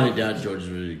can we- highly doubt George is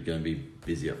really going to be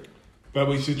busier. But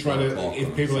we should try to, O'clock if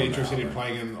on people are Sunday, interested in aren't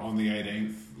playing on the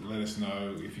 18th, let us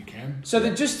know if you can. So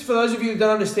that just for those of you who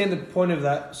don't understand the point of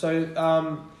that,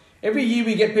 so every year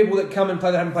we get people that come and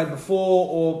play that haven't played before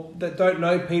or that don't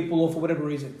know people or for whatever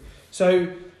reason. So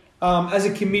as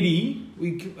a committee,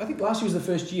 I think last year was the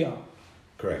first year.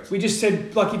 Correct. We just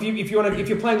said like if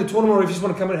you're playing the tournament or if you just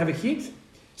want to come and have a hit.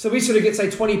 So we sort of get say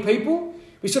 20 people.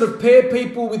 We sort of pair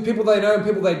people with people they know and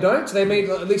people they don't. So they meet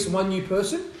at least one new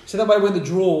person. So that way when the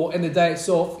draw and the day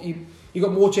itself, you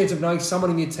got more chance of knowing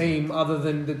someone in your team other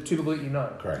than the 2 people that you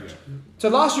know. Correct. So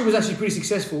last year was actually pretty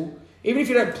successful. Even if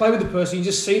you don't play with the person, you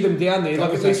just see them down there. That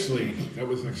Like was at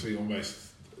least actually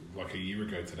almost like a year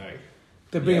ago today.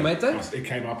 the Bring a Mate Day. It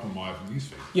came up on my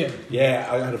newsfeed. Yeah. Yeah,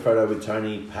 I had a photo with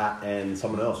Tony, Pat, and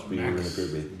someone else we were in the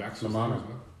group with. Max was Lamana. there as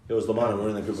well. It was Lamana, we were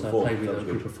in the group So before. I played with That a was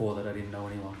group good. before that I didn't know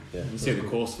anyone. Yeah. You see the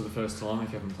course for the first time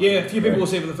if you haven't played. Yeah, a few people will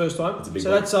see it for the first time. It's a big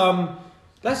So one.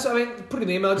 that's I mean, put it in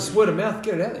the email, just word of mouth,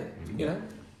 get it out there. You know.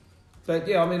 But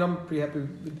yeah, I mean, I'm pretty happy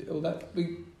with all that.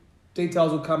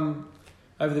 Details will come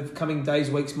over the coming days,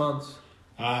 weeks, months.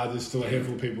 There's still a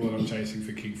handful of people that I'm chasing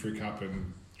for King Fruit Cup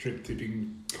and trip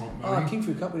tipping comp money. King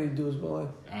Fruit Cup we need to do as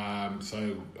well.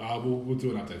 So we'll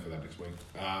do an update for that next week.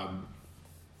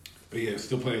 But yeah,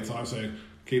 still plenty of time. So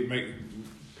keep making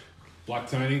like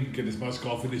Tony, get as much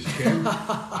golf in as you can.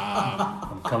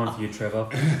 I'm coming for you, Trevor.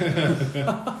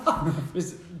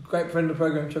 Mr. Great friend of the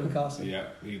program, Trevor Carson. Yeah,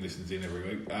 he listens in every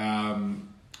week.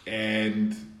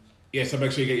 And yeah, so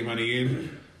make sure you get your money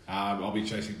in. I'll be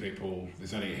chasing people.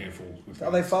 There's only a handful.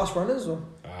 Are they fast runners or?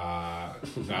 No,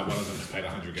 one of them's paid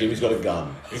 100 Jimmy's got a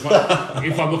gun.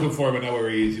 If I'm looking for him, I know where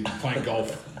he is. He's playing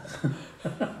golf.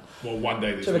 Well, one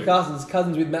day this Trevor week. Carson's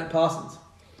cousins with Matt Parsons,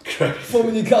 Correct.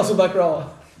 former Newcastle back rower.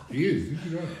 He is.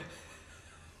 He's right.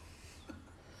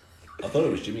 I thought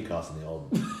it was Jimmy Carson, the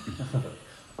old.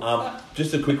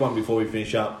 Just a quick one before we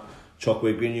finish up. Chock,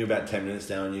 we're giving you about 10 minutes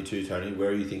now on you two, Tony. Where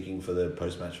are you thinking for the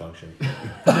post-match function?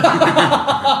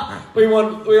 We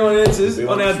want answers We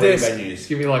on want our 3 desk. venues. Just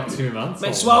give me like 2 months. Mate,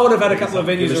 or- Swar would have had a couple of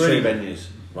Give venues us already. 3 venues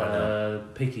right now.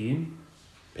 Peaky Inn.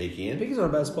 Peaky Inn. Picky's not a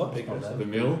bad spot. The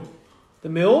mill. The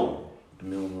Mill. The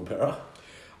Mill and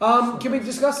Milperra. Can we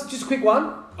discuss just a quick one?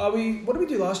 What did we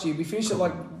do last year? We finished at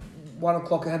like 1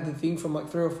 o'clock and had the thing from like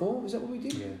 3 or 4. Is that what we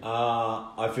did? Yeah.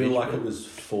 I feel like it was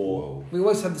 4. We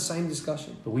always had the same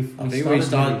discussion. But we I think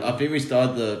we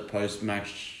started the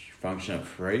post-match function at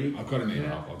 3. I've got an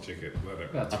email. I'll check it later.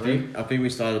 That's I right. think we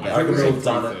started I about. reckon we were all 3:30.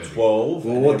 done at 12.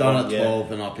 We and were all done at everyone-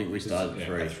 12, and I think we started Yeah, at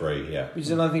 3. At 3, yeah. Which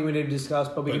is another thing we need to discuss,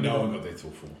 but we But can no do one that. got there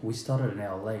till 4. We started an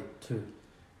hour late too.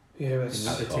 Yeah, The that's,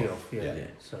 tee off. Yeah. Yeah.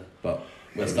 So But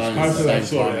we're Yeah, starting at Hopefully the that's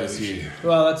same sorted time out this year.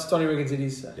 well, that's Tony Riggins. It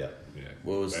is. So. Yeah. Yeah.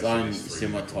 Well, we're Basically, starting it's 3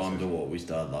 similar minutes, time to so- what we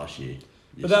started last year.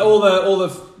 But that all the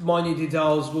minute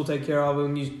details we'll take care of,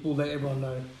 and we'll let everyone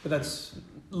know. But that's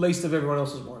least of everyone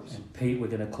else's worries. and Pete, we're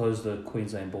going to close the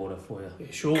Queensland border for you. Yeah,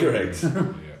 sure. Correct.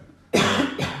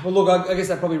 Yeah. Well, look, I guess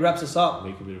that probably wraps us up.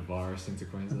 Leak a bit of virus into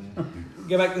Queensland.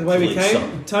 Go back to the way we Delete came.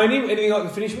 some. Tony, anything you'd like to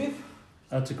finish with?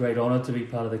 It's a great honour to be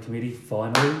part of the committee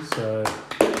finally. So,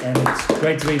 and it's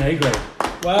great to be in A grade.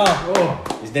 Wow.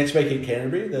 Oh, Is next week in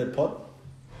Canterbury, the pod?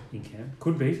 You can,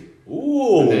 could be.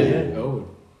 Ooh. yeah. Oh.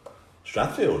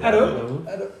 Strathfield. Hello.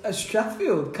 At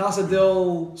Strathfield, Casa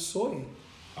del Soy.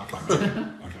 I can't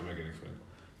make it next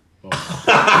week.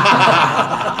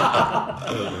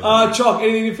 Chock,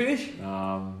 anything to finish?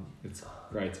 It's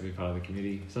great to be part of the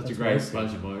committee. Such That's a great nice,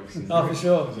 bunch of blokes. And Oh, for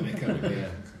sure. There's an echo in there. yeah.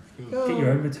 Get your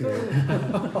own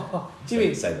material.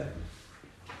 Jimmy. Say that.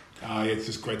 Yeah, it's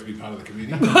just great to be part of the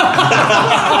community.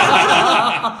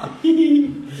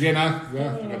 Yeah, no, well,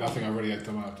 I've got nothing. I already had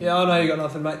time after. Yeah, I know you got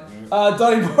nothing, mate.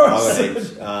 Donny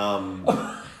Morris.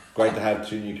 Great to have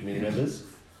 2 new community members.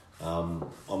 I'm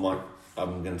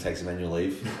going to take some annual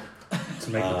leave To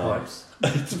make the pipes.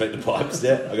 to make the pipes.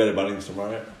 Yeah, I go to Bunnings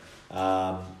tomorrow.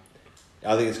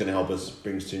 I think it's going to help us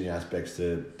bring 2 new aspects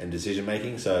to and decision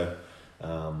making. So,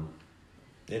 yeah,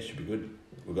 it should be good.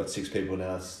 We've got 6 people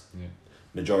now.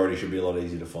 Majority should be a lot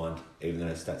easier to find, even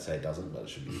though stats say it doesn't, but it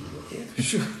should be easier.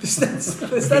 Sure. The stats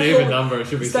It's an even number. It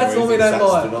should be so stats normally easy. don't Stats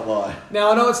lie. do not lie.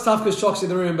 Now, I know it's tough because Chock's in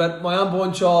the room, but my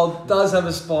unborn child does have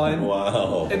a spine.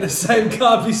 Wow. And the same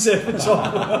can't be said for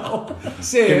Chock well.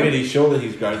 Sam. Committee, surely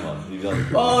he's grown one. He's got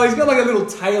Oh, he's got like a little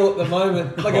tail at the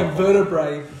moment, like a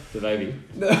vertebrae. The baby.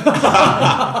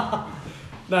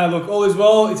 No, look, all is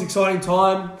well. It's exciting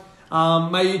time.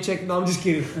 May you check... No, I'm just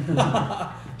kidding.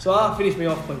 So, finish me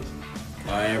off, please.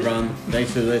 Alright everyone,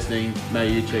 thanks for listening.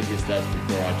 May you check your stats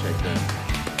before I check them.